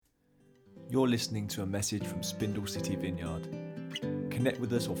You're listening to a message from Spindle City Vineyard. Connect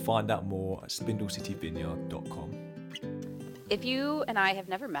with us or find out more at spindlecityvineyard.com. If you and I have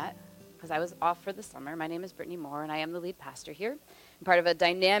never met, because I was off for the summer, my name is Brittany Moore, and I am the lead pastor here. I'm part of a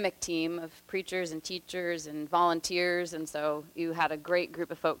dynamic team of preachers and teachers and volunteers, and so you had a great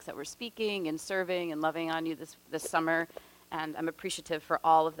group of folks that were speaking and serving and loving on you this summer, and I'm appreciative for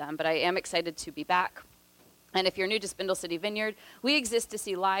all of them, but I am excited to be back. And if you're new to Spindle City Vineyard, we exist to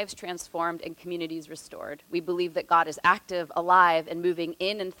see lives transformed and communities restored. We believe that God is active, alive, and moving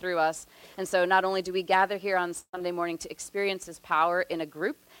in and through us. And so not only do we gather here on Sunday morning to experience his power in a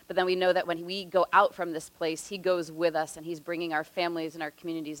group, but then we know that when we go out from this place, he goes with us, and he's bringing our families and our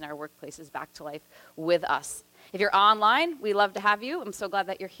communities and our workplaces back to life with us. If you're online, we love to have you. I'm so glad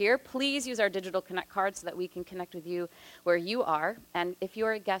that you're here. Please use our digital connect card so that we can connect with you where you are. And if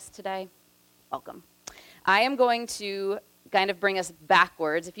you're a guest today, welcome. I am going to kind of bring us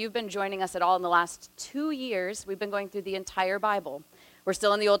backwards. If you've been joining us at all in the last 2 years, we've been going through the entire Bible. We're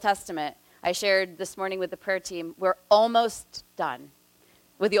still in the Old Testament. I shared this morning with the prayer team, we're almost done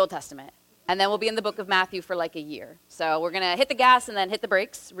with the Old Testament. And then we'll be in the book of Matthew for like a year. So we're going to hit the gas and then hit the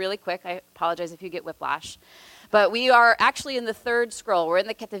brakes really quick. I apologize if you get whiplash. But we are actually in the third scroll. We're in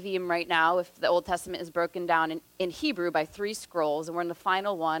the Ketuvim right now, if the Old Testament is broken down in Hebrew by 3 scrolls. And we're in the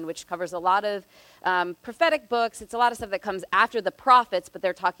final one, which covers a lot of prophetic books. It's a lot of stuff that comes after the prophets, but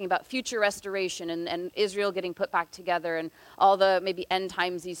they're talking about future restoration and Israel getting put back together and all the maybe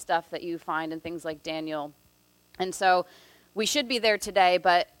end-timesy stuff that you find in things like Daniel. And so we should be there today,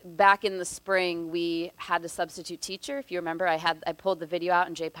 but back in the spring, we had a substitute teacher. If you remember, I pulled the video out,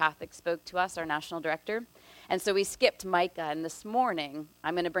 and Jay Pathak spoke to us, our national director. And so we skipped Micah, and this morning,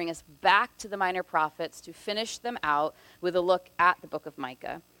 I'm going to bring us back to the minor prophets to finish them out with a look at the book of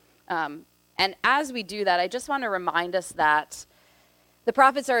Micah. And as we do that, I just want to remind us that the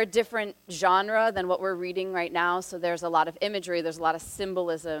prophets are a different genre than what we're reading right now, so there's a lot of imagery, there's a lot of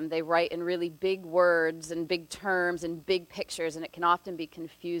symbolism. They write in really big words and big terms and big pictures, and it can often be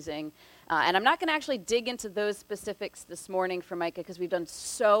confusing. And I'm not going to actually dig into those specifics this morning for Micah because we've done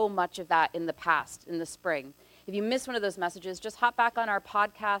so much of that in the past, in the spring. If you miss one of those messages, just hop back on our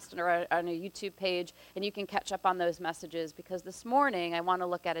podcast or on our YouTube page, and you can catch up on those messages because this morning I want to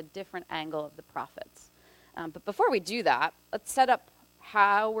look at a different angle of the prophets. But before we do that, let's set up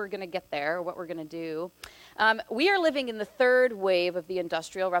how we're going to get there, what we're going to do. We are living in the third wave of the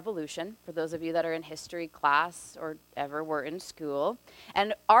Industrial Revolution, for those of you that are in history class or ever were in school.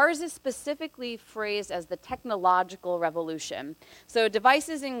 And ours is specifically phrased as the technological revolution. So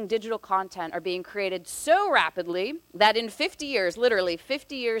devices and digital content are being created so rapidly that in 50 years, literally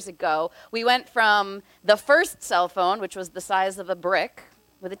 50 years ago, we went from the first cell phone, which was the size of a brick,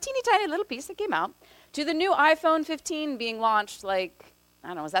 with a teeny tiny little piece that came out, to the new iPhone 15 being launched I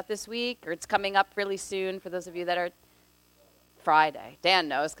don't know, is that this week? Or it's coming up really soon for those of you that are Friday. Dan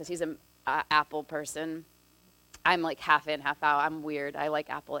knows because he's an Apple person. I'm like half in, half out. I'm weird. I like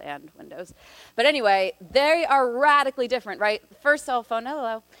Apple and Windows. But anyway, they are radically different, right? The first cell phone,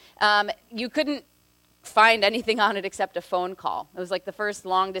 hello. You couldn't find anything on it except a phone call. It was like the first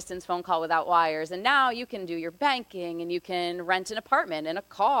long-distance phone call without wires. And now you can do your banking, and you can rent an apartment and a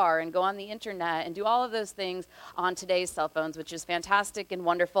car and go on the internet and do all of those things on today's cell phones, which is fantastic and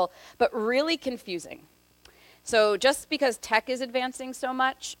wonderful, but really confusing. So just because tech is advancing so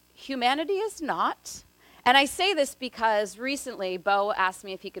much, humanity is not. And I say this because recently Bo asked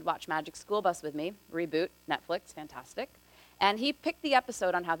me if he could watch Magic School Bus with me, reboot, Netflix, fantastic. And he picked the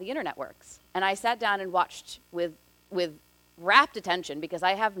episode on how the internet works. And I sat down and watched with rapt attention because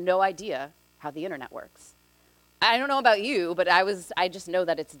I have no idea how the internet works. I don't know about you, but I just know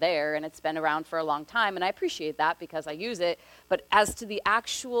that it's there and it's been around for a long time, and I appreciate that because I use it. But as to the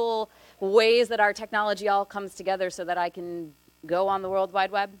actual ways that our technology all comes together so that I can go on the World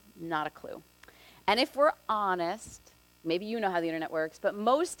Wide Web, not a clue. And if we're honest, maybe you know how the internet works, but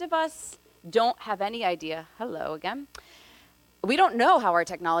most of us don't have any idea. Hello again. We don't know how our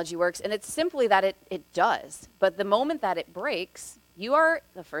technology works, and it's simply that it does. But the moment that it breaks, you are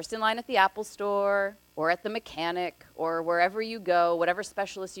the first in line at the Apple store or at the mechanic or wherever you go, whatever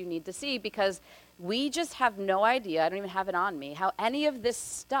specialist you need to see, because we just have no idea, I don't even have it on me, how any of this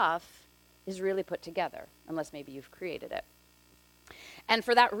stuff is really put together, unless maybe you've created it. And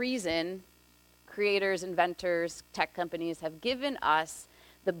for that reason, creators, inventors, tech companies have given us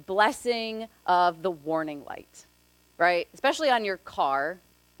the blessing of the warning light. Right? Especially on your car.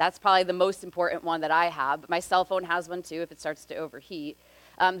 That's probably the most important one that I have. But my cell phone has one too if it starts to overheat.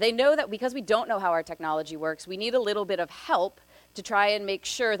 They know that because we don't know how our technology works, we need a little bit of help to try and make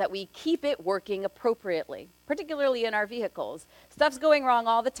sure that we keep it working appropriately, particularly in our vehicles. Stuff's going wrong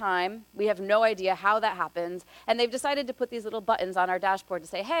all the time. We have no idea how that happens. And they've decided to put these little buttons on our dashboard to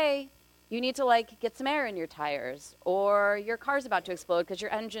say, hey, you need to get some air in your tires, or your car's about to explode because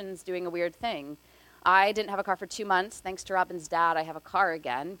your engine's doing a weird thing. I didn't have a car for 2 months. Thanks to Robin's dad, I have a car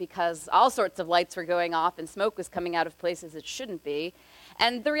again because all sorts of lights were going off and smoke was coming out of places it shouldn't be.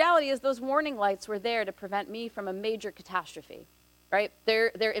 And the reality is those warning lights were there to prevent me from a major catastrophe, right?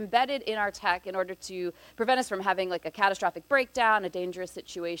 They're embedded in our tech in order to prevent us from having a catastrophic breakdown, a dangerous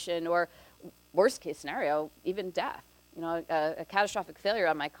situation, or worst case scenario, even death. A catastrophic failure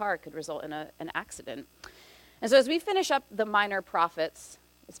on my car could result in an accident. And so as we finish up the minor prophets,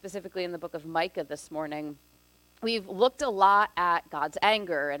 specifically in the book of Micah this morning, we've looked a lot at God's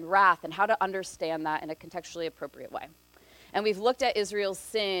anger and wrath and how to understand that in a contextually appropriate way. And we've looked at Israel's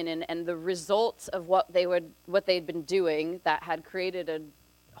sin and the results of what they'd been doing that had created a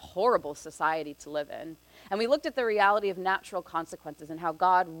horrible society to live in. And we looked at the reality of natural consequences and how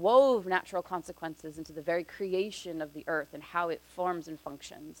God wove natural consequences into the very creation of the earth and how it forms and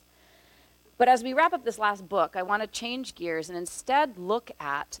functions. But as we wrap up this last book, I want to change gears and instead look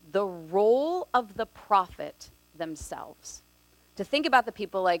at the role of the prophet themselves. To think about the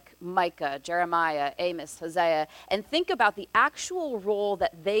people like Micah, Jeremiah, Amos, Hosea, and think about the actual role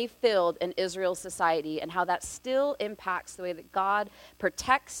that they filled in Israel's society and how that still impacts the way that God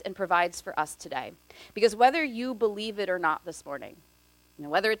protects and provides for us today. Because whether you believe it or not this morning,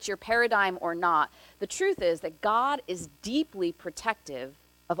 whether it's your paradigm or not, the truth is that God is deeply protective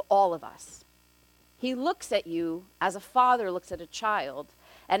of all of us. He looks at you as a father looks at a child.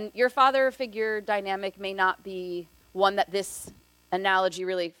 And your father figure dynamic may not be one that this analogy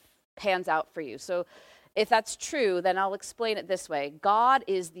really pans out for you. So if that's true, then I'll explain it this way. God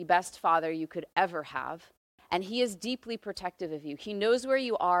is the best father you could ever have, and he is deeply protective of you. He knows where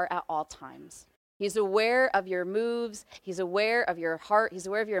you are at all times. He's aware of your moves. He's aware of your heart. He's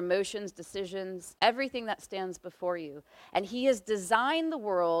aware of your emotions, decisions, everything that stands before you. And he has designed the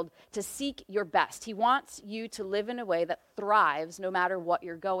world to seek your best. He wants you to live in a way that thrives no matter what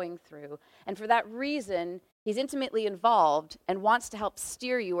you're going through. And for that reason, he's intimately involved and wants to help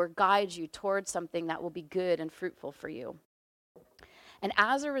steer you or guide you towards something that will be good and fruitful for you. And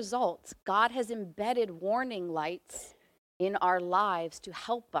as a result, God has embedded warning lights in our lives to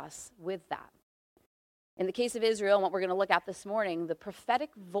help us with that. In the case of Israel, and what we're going to look at this morning, the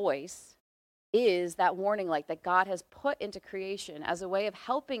prophetic voice is that warning light that God has put into creation as a way of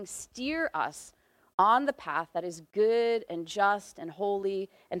helping steer us on the path that is good and just and holy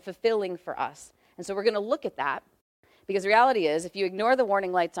and fulfilling for us. And so we're going to look at that because the reality is if you ignore the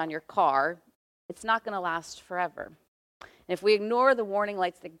warning lights on your car, it's not going to last forever. And if we ignore the warning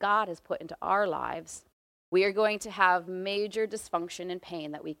lights that God has put into our lives, we are going to have major dysfunction and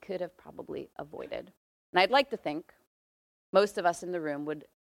pain that we could have probably avoided. And I'd like to think most of us in the room would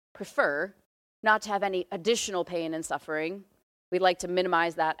prefer not to have any additional pain and suffering. We'd like to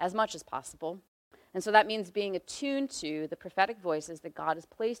minimize that as much as possible. And so that means being attuned to the prophetic voices that God has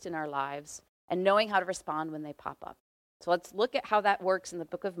placed in our lives and knowing how to respond when they pop up. So let's look at how that works in the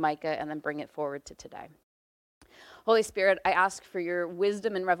book of Micah and then bring it forward to today. Holy Spirit, I ask for your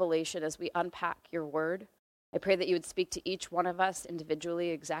wisdom and revelation as we unpack your word. I pray that you would speak to each one of us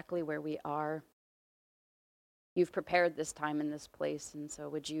individually exactly where we are. You've prepared this time in this place, and so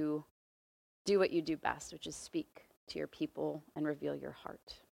would you do what you do best, which is speak to your people and reveal your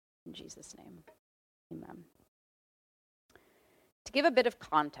heart. In Jesus' name, amen. To give a bit of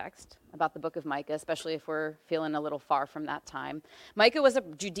context about the book of Micah, especially if we're feeling a little far from that time, Micah was a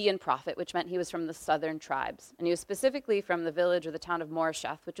Judean prophet, which meant he was from the southern tribes. And he was specifically from the village or the town of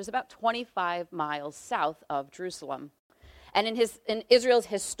Moresheth, which is about 25 miles south of Jerusalem. And in Israel's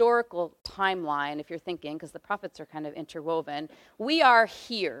historical timeline, if you're thinking, because the prophets are kind of interwoven, we are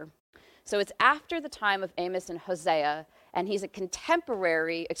here. So it's after the time of Amos and Hosea, and he's a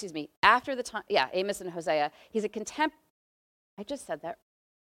contemporary, Amos and Hosea. He's a I just said that.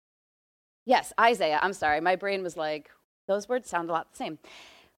 Yes, Isaiah. I'm sorry. My brain was like, those words sound a lot the same.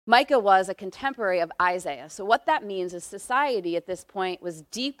 Micah was a contemporary of Isaiah. So what that means is society at this point was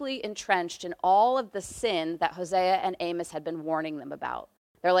deeply entrenched in all of the sin that Hosea and Amos had been warning them about.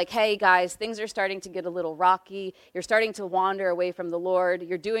 They're like, hey, guys, things are starting to get a little rocky. You're starting to wander away from the Lord.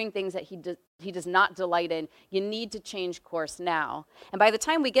 You're doing things that he does not delight in. You need to change course now. And by the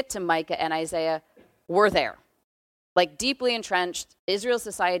time we get to Micah and Isaiah, we're there. Like deeply entrenched, Israel's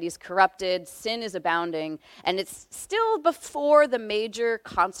society is corrupted, sin is abounding, and it's still before the major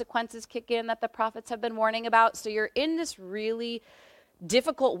consequences kick in that the prophets have been warning about. So you're in this really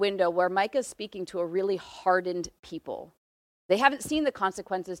difficult window where Micah is speaking to a really hardened people. They haven't seen the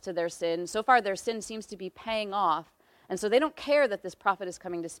consequences to their sin. So far, their sin seems to be paying off. And so they don't care that this prophet is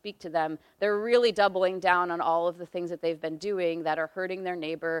coming to speak to them. They're really doubling down on all of the things that they've been doing that are hurting their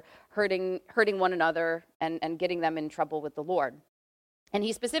neighbor, hurting one another, and getting them in trouble with the Lord. And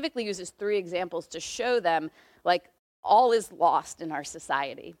he specifically uses 3 examples to show them, like, all is lost in our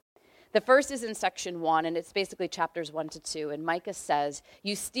society. The first is in section 1, and it's basically chapters 1 to 2. And Micah says,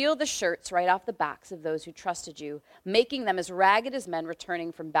 "You steal the shirts right off the backs of those who trusted you, making them as ragged as men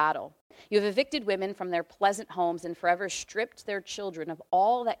returning from battle. You have evicted women from their pleasant homes and forever stripped their children of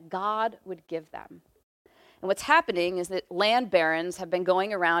all that God would give them." And what's happening is that land barons have been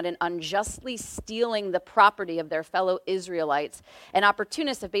going around and unjustly stealing the property of their fellow Israelites. And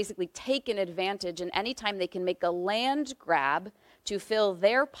opportunists have basically taken advantage, and anytime they can make a land grab to fill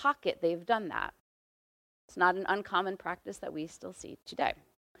their pocket, they've done that. It's not an uncommon practice that we still see today.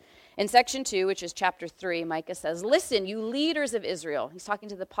 In section 2, which is chapter 3, Micah says, "Listen, you leaders of Israel." He's talking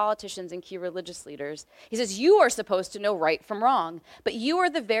to the politicians and key religious leaders. He says, "You are supposed to know right from wrong, but you are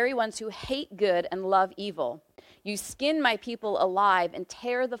the very ones who hate good and love evil. You skin my people alive and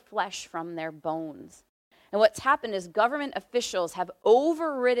tear the flesh from their bones." And what's happened is government officials have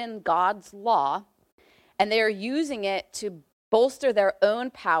overridden God's law, and they are using it to bolster their own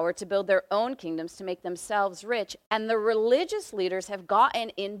power, to build their own kingdoms, to make themselves rich. And the religious leaders have gotten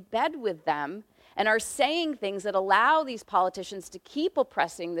in bed with them and are saying things that allow these politicians to keep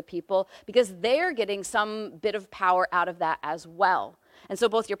oppressing the people because they're getting some bit of power out of that as well. And so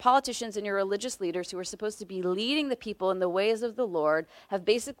both your politicians and your religious leaders who are supposed to be leading the people in the ways of the Lord have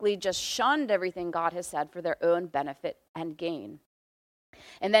basically just shunned everything God has said for their own benefit and gain.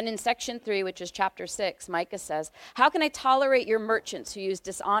 And then in section 3, which is chapter 6, Micah says, "How can I tolerate your merchants who use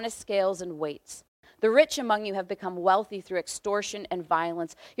dishonest scales and weights? The rich among you have become wealthy through extortion and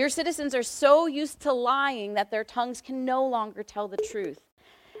violence. Your citizens are so used to lying that their tongues can no longer tell the truth."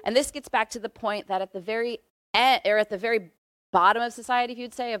 And this gets back to the point that at the very end, or at the very bottom of society, if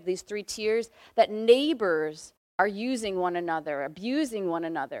you'd say, of these 3 tiers, that neighbors are using one another, abusing one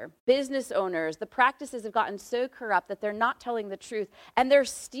another. Business owners, the practices have gotten so corrupt that they're not telling the truth. And they're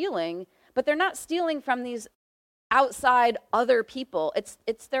stealing, but they're not stealing from these outside other people.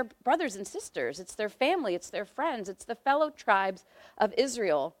 It's their brothers and sisters. It's their family. It's their friends. It's the fellow tribes of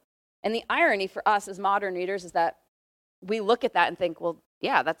Israel. And the irony for us as modern readers is that we look at that and think, well,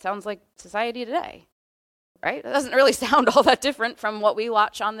 yeah, that sounds like society today. Right? It doesn't really sound all that different from what we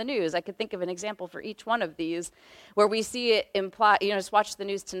watch on the news. I could think of an example for each one of these where we see it imply, just watch the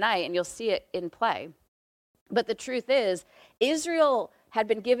news tonight and you'll see it in play. But the truth is, Israel had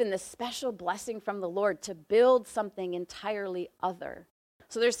been given this special blessing from the Lord to build something entirely other.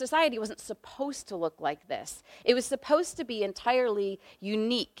 So their society wasn't supposed to look like this. It was supposed to be entirely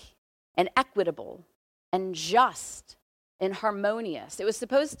unique and equitable and just and harmonious. It was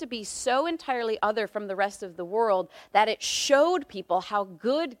supposed to be so entirely other from the rest of the world that it showed people how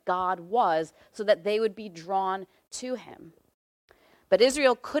good God was so that they would be drawn to him. But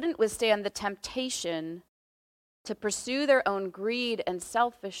Israel couldn't withstand the temptation to pursue their own greed and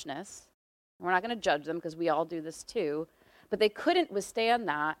selfishness. We're not going to judge them because we all do this too. But they couldn't withstand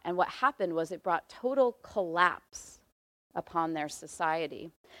that. And what happened was it brought total collapse upon their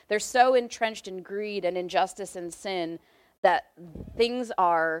society. They're so entrenched in greed and injustice and sin that things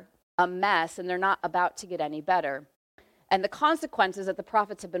are a mess and they're not about to get any better. And the consequences that the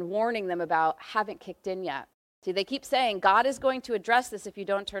prophets have been warning them about haven't kicked in yet. See, they keep saying, God is going to address this if you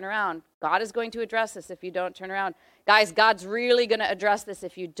don't turn around. God is going to address this if you don't turn around. Guys, God's really going to address this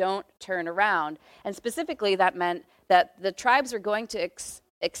if you don't turn around. And specifically, that meant that the tribes are going to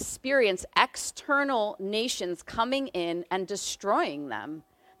experience external nations coming in and destroying them.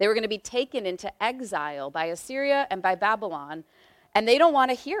 They were going to be taken into exile by Assyria and by Babylon, and they don't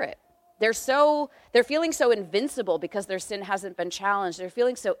want to hear it. They're feeling so invincible because their sin hasn't been challenged. They're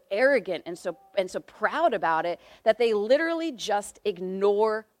feeling so arrogant and so proud about it that they literally just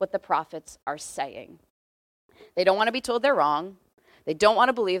ignore what the prophets are saying. They don't want to be told they're wrong. They don't want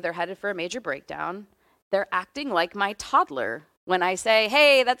to believe they're headed for a major breakdown. They're acting like my toddler when I say,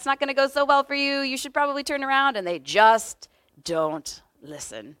 hey, that's not going to go so well for you. You should probably turn around, and they just don't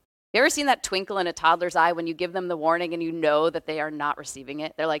listen. You ever seen that twinkle in a toddler's eye when you give them the warning and you know that they are not receiving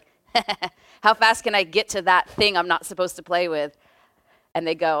it? They're like, how fast can I get to that thing I'm not supposed to play with? And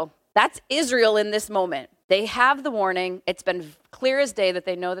they go, that's Israel in this moment. They have the warning. It's been clear as day that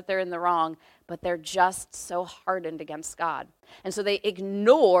they know that they're in the wrong, but they're just so hardened against God. And so they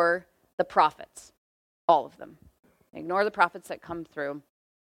ignore the prophets, all of them. They ignore the prophets that come through.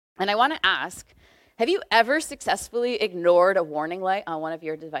 And I want to ask, have you ever successfully ignored a warning light on one of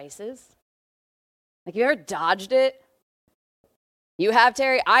your devices? Like, you ever dodged it? You have,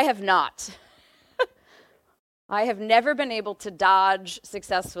 Terry? I have not. I have never been able to dodge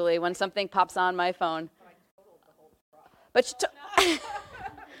successfully when something pops on my phone. But and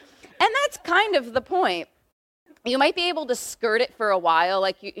that's kind of the point. You might be able to skirt it for a while.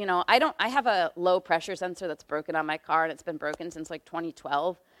 Like, I have a low pressure sensor that's broken on my car, and it's been broken since like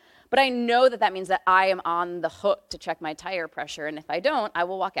 2012. But I know that means that I am on the hook to check my tire pressure. And if I don't, I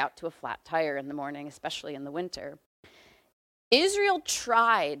will walk out to a flat tire in the morning, especially in the winter. Israel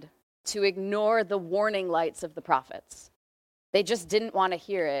tried to ignore the warning lights of the prophets. They just didn't want to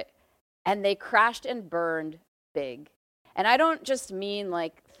hear it. And they crashed and burned big. And I don't just mean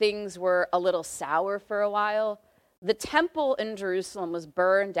like things were a little sour for a while. The temple in Jerusalem was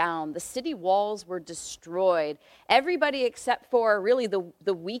burned down. The city walls were destroyed. Everybody except for really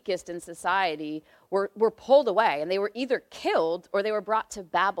the weakest in society were pulled away. And they were either killed or they were brought to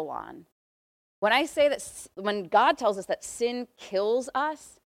Babylon. When I say that, when God tells us that sin kills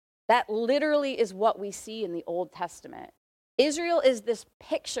us, that literally is what we see in the Old Testament. Israel is this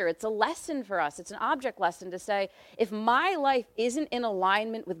picture. It's a lesson for us. It's an object lesson to say, if my life isn't in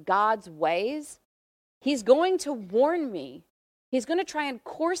alignment with God's ways, he's going to warn me. He's going to try and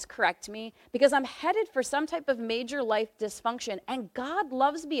course correct me because I'm headed for some type of major life dysfunction. And God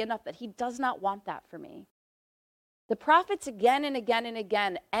loves me enough that he does not want that for me. The prophets again and again and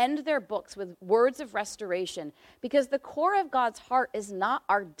again end their books with words of restoration because the core of God's heart is not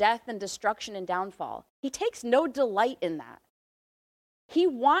our death and destruction and downfall. He takes no delight in that. He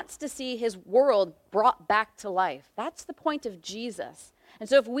wants to see his world brought back to life. That's the point of Jesus. And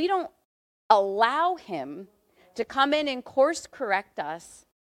so if we don't allow him to come in and course correct us,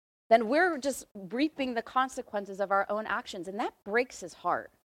 then we're just reaping the consequences of our own actions. And that breaks his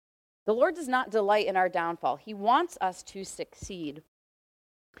heart. The Lord does not delight in our downfall. He wants us to succeed.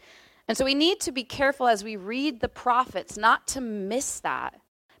 And so we need to be careful as we read the prophets not to miss that,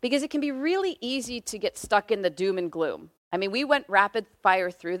 because it can be really easy to get stuck in the doom and gloom. I mean, we went rapid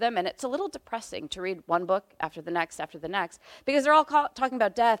fire through them, and it's a little depressing to read one book after the next, because they're all talking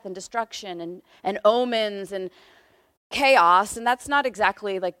about death and destruction and omens and chaos, and that's not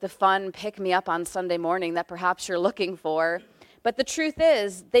exactly like the fun pick-me-up on Sunday morning that perhaps you're looking for. But the truth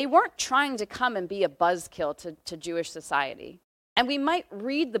is, they weren't trying to come and be a buzzkill to Jewish society. And we might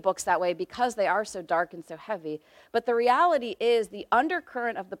read the books that way because they are so dark and so heavy. But the reality is, the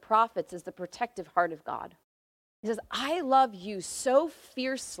undercurrent of the prophets is the protective heart of God. He says, I love you so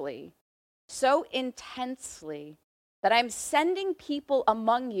fiercely, so intensely, that I'm sending people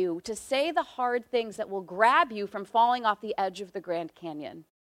among you to say the hard things that will grab you from falling off the edge of the Grand Canyon.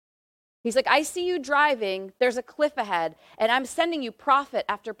 He's like, I see you driving, there's a cliff ahead, and I'm sending you prophet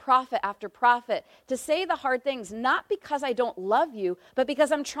after prophet after prophet to say the hard things, not because I don't love you, but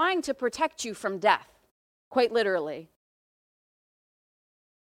because I'm trying to protect you from death, quite literally.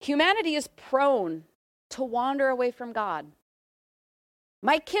 Humanity is prone to wander away from God.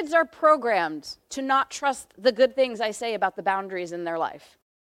 My kids are programmed to not trust the good things I say about the boundaries in their life.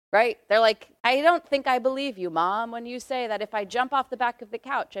 Right? They're like, I don't think I believe you, Mom, when you say that if I jump off the back of the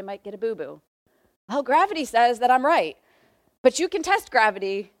couch, I might get a boo-boo. Well, gravity says that I'm right. But you can test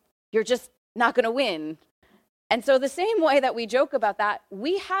gravity. You're just not going to win. And so the same way that we joke about that,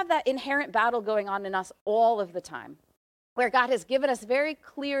 we have that inherent battle going on in us all of the time, where God has given us very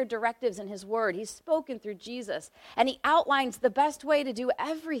clear directives in his word. He's spoken through Jesus, and he outlines the best way to do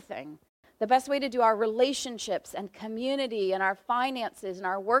everything. The best way to do our relationships and community and our finances and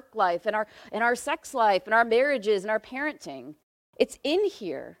our work life and our sex life and our marriages and our parenting. It's in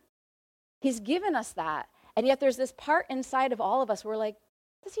here. He's given us that. And yet there's this part inside of all of us where we're like,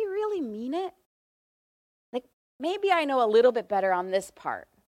 does he really mean it? Like, maybe I know a little bit better on this part.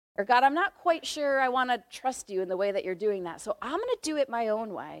 Or God, I'm not quite sure I want to trust you in the way that you're doing that. So I'm going to do it my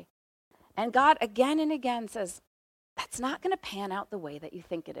own way. And God again and again says, that's not going to pan out the way that you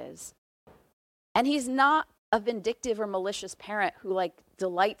think it is. And he's not a vindictive or malicious parent who like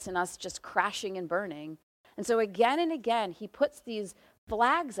delights in us just crashing and burning. And so again and again, he puts these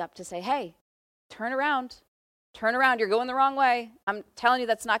flags up to say, hey, turn around, you're going the wrong way. I'm telling you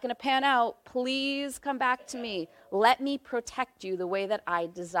that's not going to pan out. Please come back to me. Let me protect you the way that I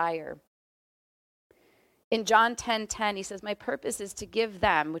desire. In John 10:10, he says, my purpose is to give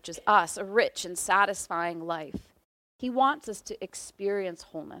them, which is us, a rich and satisfying life. He wants us to experience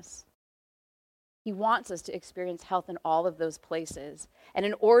wholeness. He wants us to experience health in all of those places. And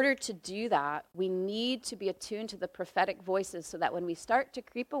in order to do that, we need to be attuned to the prophetic voices so that when we start to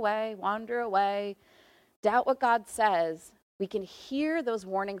creep away, wander away, doubt what God says, we can hear those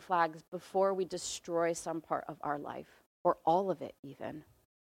warning flags before we destroy some part of our life, or all of it even.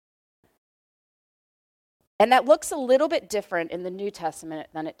 And that looks a little bit different in the New Testament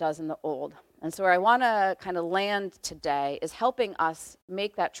than it does in the Old. And so where I want to kind of land today is helping us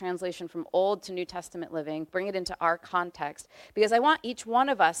make that translation from Old to New Testament living, bring it into our context, because I want each one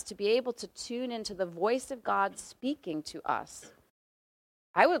of us to be able to tune into the voice of God speaking to us.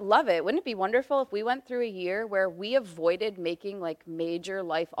 I would love it. Wouldn't it be wonderful if we went through a year where we avoided making like major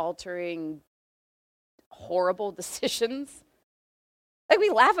life-altering, horrible decisions? Like, we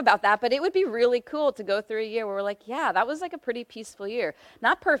laugh about that, but it would be really cool to go through a year where we're like, yeah, that was like a pretty peaceful year.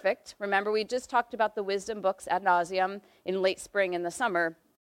 Not perfect. Remember, we just talked about the wisdom books ad nauseum in late spring and the summer,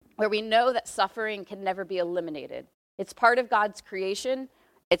 where we know that suffering can never be eliminated. It's part of God's creation.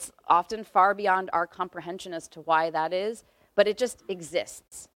 It's often far beyond our comprehension as to why that is, but it just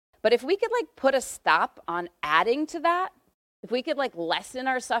exists. But if we could like put a stop on adding to that, if we could like lessen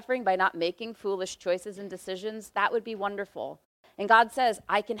our suffering by not making foolish choices and decisions, that would be wonderful. And God says,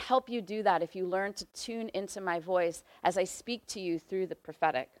 I can help you do that if you learn to tune into my voice as I speak to you through the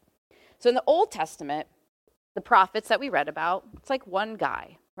prophetic. So in the Old Testament, the prophets that we read about, it's like one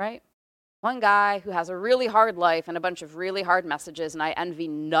guy, right? One guy who has a really hard life and a bunch of really hard messages, and I envy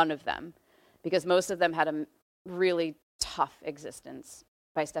none of them because most of them had a really tough existence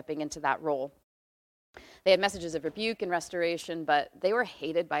by stepping into that role. They had messages of rebuke and restoration, but they were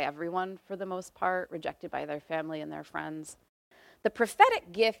hated by everyone for the most part, rejected by their family and their friends. The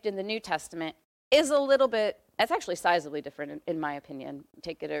prophetic gift in the New Testament is a little bit, it's actually sizably different in my opinion,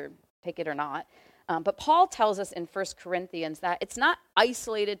 take it or not. But Paul tells us in 1 Corinthians that it's not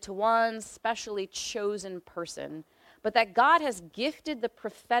isolated to one specially chosen person, but that God has gifted the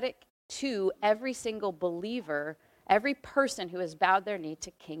prophetic to every single believer, every person who has bowed their knee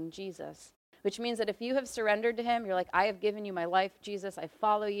to King Jesus. Which means that if you have surrendered to him, you're like, I have given you my life, Jesus. I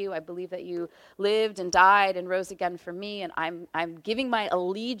follow you. I believe that you lived and died and rose again for me, and I'm giving my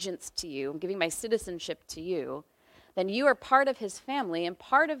allegiance to you. I'm giving my citizenship to you. Then you are part of his family, and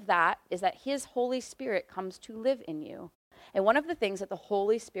part of that is that his Holy Spirit comes to live in you. And one of the things that the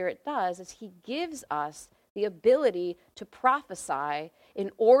Holy Spirit does is he gives us the ability to prophesy in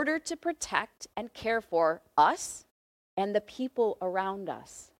order to protect and care for us and the people around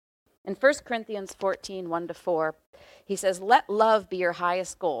us. In 1 Corinthians 14, 1-4, he says, let love be your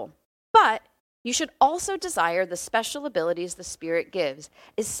highest goal, but you should also desire the special abilities the Spirit gives,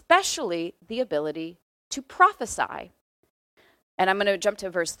 especially the ability to prophesy. And I'm going to jump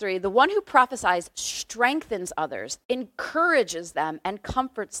to verse 3. The one who prophesies strengthens others, encourages them, and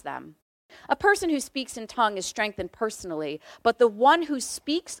comforts them. A person who speaks in tongue is strengthened personally, but the one who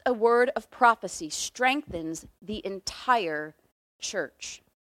speaks a word of prophecy strengthens the entire church.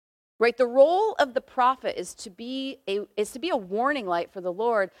 Right, the role of the prophet is to be a warning light for the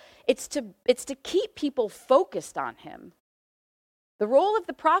Lord. It's to keep people focused on him. The role of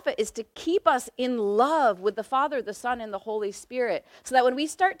the prophet is to keep us in love with the Father, the Son, and the Holy Spirit, so that when we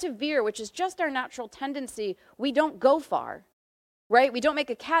start to veer, which is just our natural tendency, we don't go far. Right? We don't make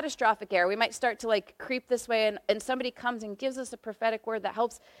a catastrophic error. We might start to like creep this way, and somebody comes and gives us a prophetic word that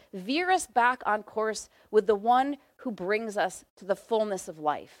helps veer us back on course with the one who brings us to the fullness of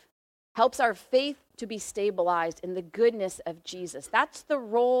life. Helps our faith to be stabilized in the goodness of Jesus. That's the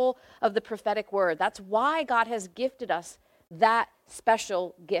role of the prophetic word. That's why God has gifted us that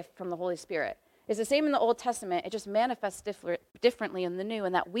special gift from the Holy Spirit. It's the same in the Old Testament. It just manifests differently in the New,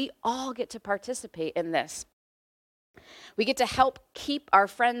 and that we all get to participate in this. We get to help keep our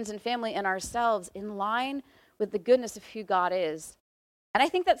friends and family and ourselves in line with the goodness of who God is. And I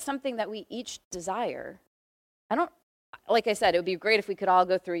think that's something that we each desire. Like I said, it would be great if we could all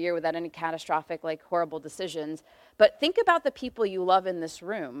go through a year without any catastrophic, like horrible decisions. But think about the people you love in this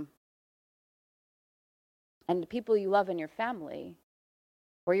room and the people you love in your family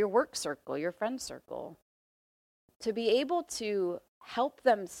or your work circle, your friend circle. To be able to help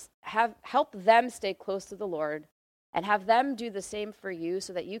them stay close to the Lord and have them do the same for you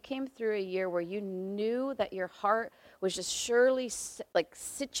so that you came through a year where you knew that your heart was just surely like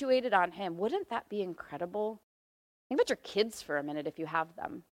situated on him. Wouldn't that be incredible? Think about your kids for a minute if you have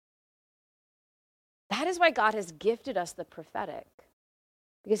them. That is why God has gifted us the prophetic,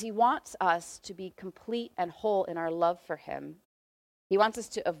 because he wants us to be complete and whole in our love for him. He wants us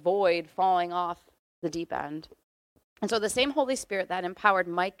to avoid falling off the deep end. And so the same Holy Spirit that empowered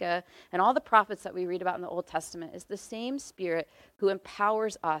Micah and all the prophets that we read about in the Old Testament is the same Spirit who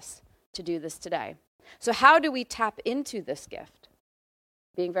empowers us to do this today. So how do we tap into this gift?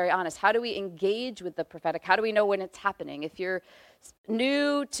 Being very honest, how do we engage with the prophetic? How do we know when it's happening? If you're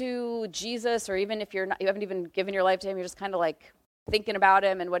new to Jesus, or even if you haven't even given your life to him, you're just kind of like thinking about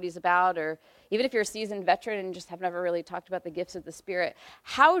him and what he's about, or even if you're a seasoned veteran and just have never really talked about the gifts of the Spirit,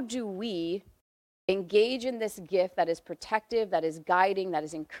 how do we engage in this gift that is protective, that is guiding, that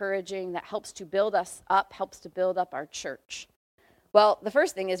is encouraging, that helps to build us up, helps to build up our church? Well, the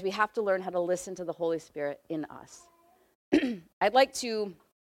first thing is we have to learn how to listen to the Holy Spirit in us. I'd like to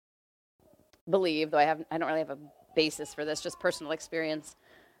believe, though I don't really have a basis for this, just personal experience,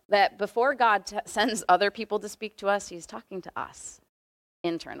 that before God sends other people to speak to us, he's talking to us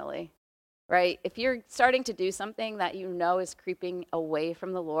internally, right? If you're starting to do something that you know is creeping away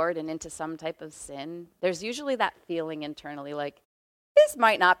from the Lord and into some type of sin, there's usually that feeling internally like, this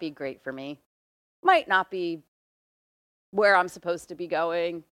might not be great for me, might not be where I'm supposed to be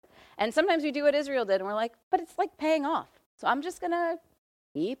going. And sometimes we do what Israel did, and we're like, but it's like paying off. So I'm just going to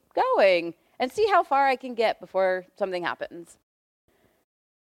keep going and see how far I can get before something happens.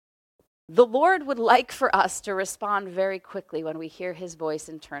 The Lord would like for us to respond very quickly when we hear his voice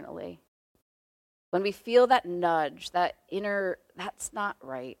internally. When we feel that nudge, that inner, that's not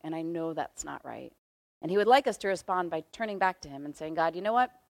right, and I know that's not right. And he would like us to respond by turning back to him and saying, God, you know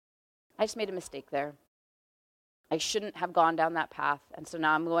what? I just made a mistake there. I shouldn't have gone down that path, and so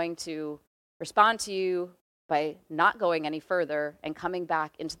now I'm going to respond to you by not going any further and coming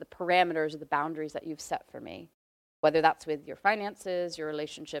back into the parameters or the boundaries that you've set for me, whether that's with your finances, your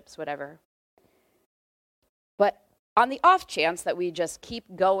relationships, whatever. But on the off chance that we just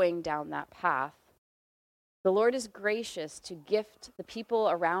keep going down that path, the Lord is gracious to gift the people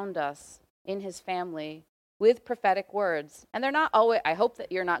around us in his family with prophetic words. And they're not always, I hope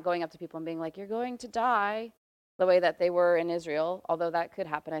that you're not going up to people and being like, you're going to die, the way that they were in Israel, although that could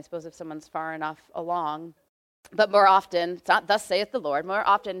happen, I suppose, if someone's far enough along. But more often, it's not thus saith the Lord, more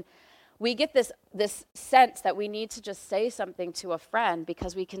often we get this sense that we need to just say something to a friend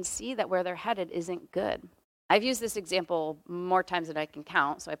because we can see that where they're headed isn't good. I've used this example more times than I can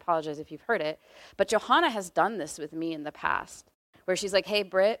count, so I apologize if you've heard it. But Johanna has done this with me in the past, where she's like, hey,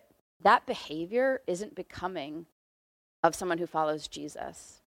 Britt, that behavior isn't becoming of someone who follows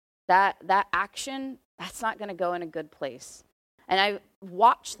Jesus. That action, that's not going to go in a good place. And I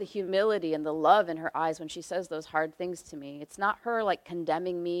watch the humility and the love in her eyes when she says those hard things to me. It's not her like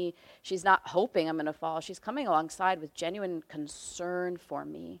condemning me. She's not hoping I'm going to fall. She's coming alongside with genuine concern for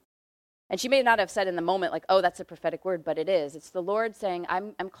me. And she may not have said in the moment like, oh, that's a prophetic word, but it is. It's the Lord saying,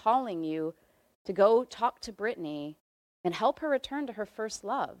 I'm calling you to go talk to Brittany and help her return to her first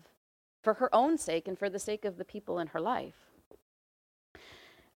love for her own sake and for the sake of the people in her life.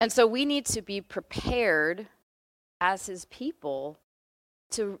 And so we need to be prepared as his people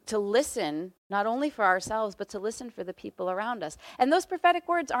to listen, not only for ourselves, but to listen for the people around us. And those prophetic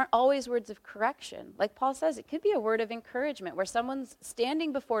words aren't always words of correction. Like Paul says, it could be a word of encouragement where someone's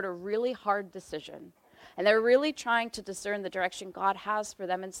standing before a really hard decision. And they're really trying to discern the direction God has for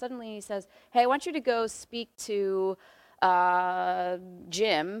them. And suddenly he says, hey, I want you to go speak to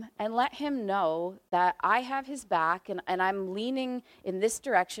Jim and let him know that I have his back and I'm leaning in this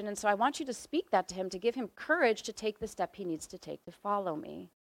direction. And so I want you to speak that to him to give him courage to take the step he needs to take to follow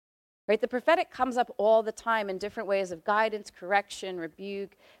me. Right? The prophetic comes up all the time in different ways of guidance, correction,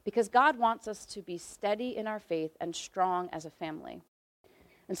 rebuke, because God wants us to be steady in our faith and strong as a family.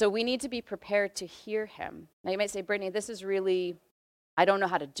 And so we need to be prepared to hear him. Now you might say, Brittany, this is really, I don't know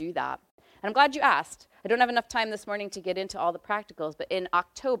how to do that. And I'm glad you asked. I don't have enough time this morning to get into all the practicals, but in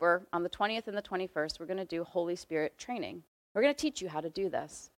October, on the 20th and the 21st, we're going to do Holy Spirit training. We're going to teach you how to do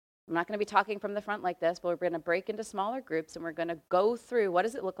this. I'm not going to be talking from the front like this, but we're going to break into smaller groups, and we're going to go through what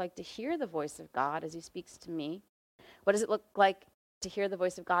does it look like to hear the voice of God as he speaks to me? What does it look like to hear the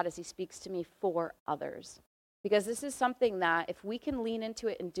voice of God as he speaks to me for others? Because this is something that if we can lean into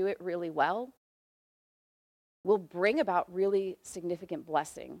it and do it really well, will bring about really significant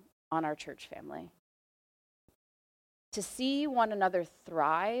blessing on our church family. To see one another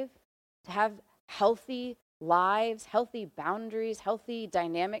thrive, to have healthy lives, healthy boundaries, healthy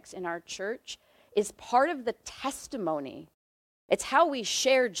dynamics in our church is part of the testimony. It's how we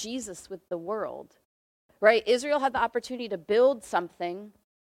share Jesus with the world, right? Israel had the opportunity to build something,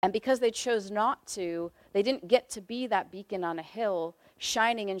 and because they chose not to, they didn't get to be that beacon on a hill,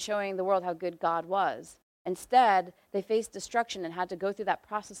 shining and showing the world how good God was. Instead, they faced destruction and had to go through that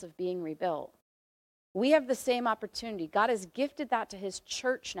process of being rebuilt. We have the same opportunity. God has gifted that to his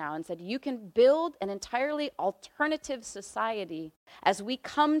church now and said, you can build an entirely alternative society as we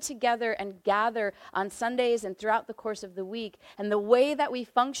come together and gather on Sundays and throughout the course of the week. And the way that we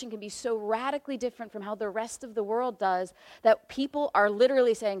function can be so radically different from how the rest of the world does that people are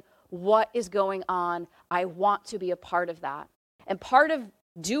literally saying, what is going on? I want to be a part of that. And part of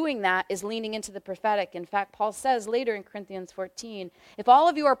doing that is leaning into the prophetic. In fact, Paul says later in Corinthians 14, if all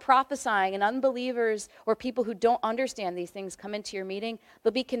of you are prophesying and unbelievers or people who don't understand these things come into your meeting,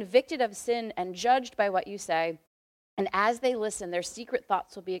 they'll be convicted of sin and judged by what you say. And as they listen, their secret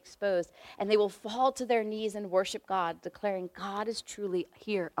thoughts will be exposed, and they will fall to their knees and worship God, declaring, God is truly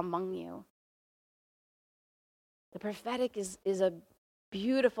here among you. The prophetic is a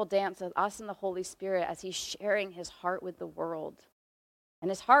beautiful dance of us and the Holy Spirit as he's sharing his heart with the world. And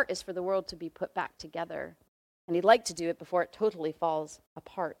his heart is for the world to be put back together. And he'd like to do it before it totally falls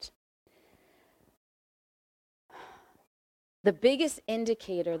apart. The biggest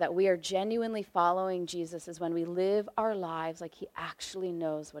indicator that we are genuinely following Jesus is when we live our lives like he actually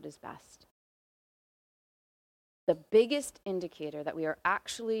knows what is best. The biggest indicator that we are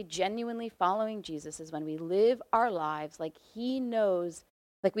actually genuinely following Jesus is when we live our lives like he knows,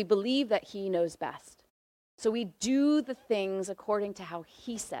 like we believe that he knows best. So we do the things according to how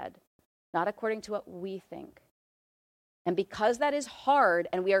he said, not according to what we think. And because that is hard,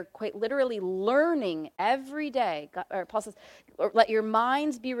 and we are quite literally learning every day, Paul says, let your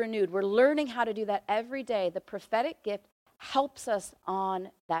minds be renewed. We're learning how to do that every day. The prophetic gift helps us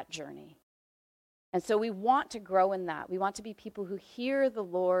on that journey. And so we want to grow in that. We want to be people who hear the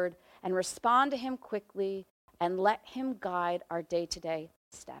Lord and respond to him quickly and let him guide our day-to-day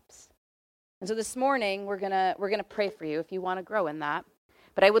steps. And so this morning, we're gonna pray for you if you want to grow in that.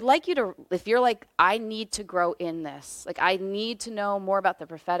 But I would like you to, if you're like, I need to grow in this, like I need to know more about the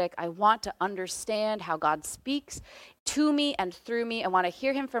prophetic, I want to understand how God speaks to me and through me, I want to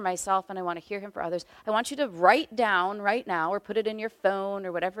hear him for myself and I want to hear him for others, I want you to write down right now or put it in your phone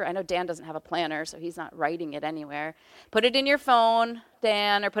or whatever. I know Dan doesn't have a planner, so he's not writing it anywhere. Put it in your phone,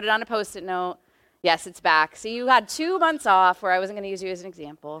 Dan, or put it on a Post-it note. Yes, it's back. So you had 2 months off, where I wasn't going to use you as an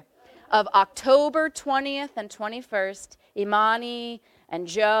example, of October 20th and 21st, Imani and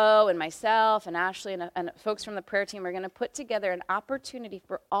Joe and myself and Ashley and folks from the prayer team are going to put together an opportunity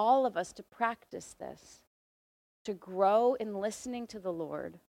for all of us to practice this, to grow in listening to the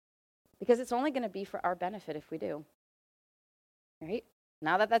Lord, because it's only going to be for our benefit if we do. All right?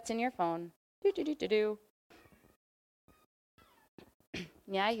 Now that that's in your phone,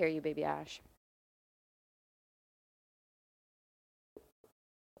 Yeah, I hear you, baby Ash.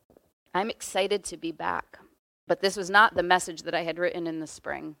 I'm excited to be back, but this was not the message that I had written in the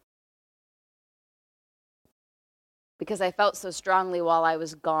spring, because I felt so strongly while I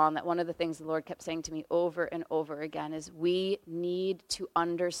was gone that one of the things the Lord kept saying to me over and over again is we need to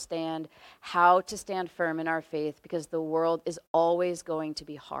understand how to stand firm in our faith, because the world is always going to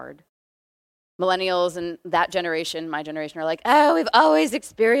be hard. Millennials and that generation, my generation, are like, oh, we've always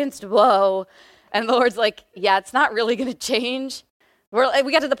experienced woe. And the Lord's like, yeah, it's not really going to change.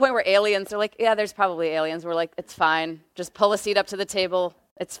 We got to the point where aliens are like, yeah, there's probably aliens. We're like, it's fine. Just pull a seat up to the table.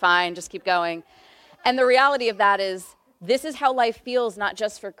 It's fine. Just keep going. And the reality of that is, this is how life feels, not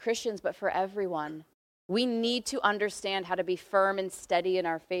just for Christians, but for everyone. We need to understand how to be firm and steady in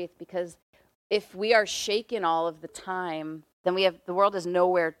our faith, because if we are shaken all of the time, then the world has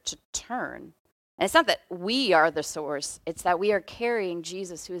nowhere to turn. And it's not that we are the source. It's that we are carrying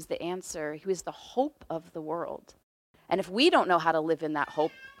Jesus, who is the answer, who is the hope of the world. And if we don't know how to live in that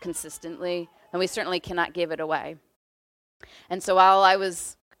hope consistently, then we certainly cannot give it away. And so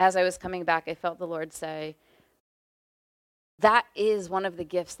as I was coming back, I felt the Lord say, that is one of the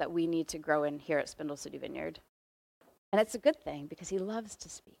gifts that we need to grow in here at Spindle City Vineyard. And it's a good thing, because he loves to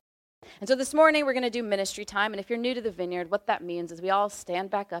speak. And so this morning, we're going to do ministry time. And if you're new to the Vineyard, what that means is we all stand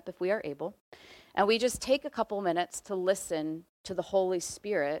back up if we are able. And we just take a couple minutes to listen to the Holy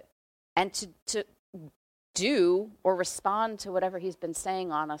Spirit and to do or respond to whatever he's been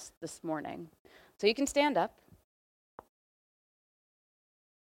saying on us this morning. So you can stand up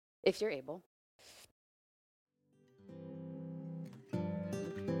if you're able.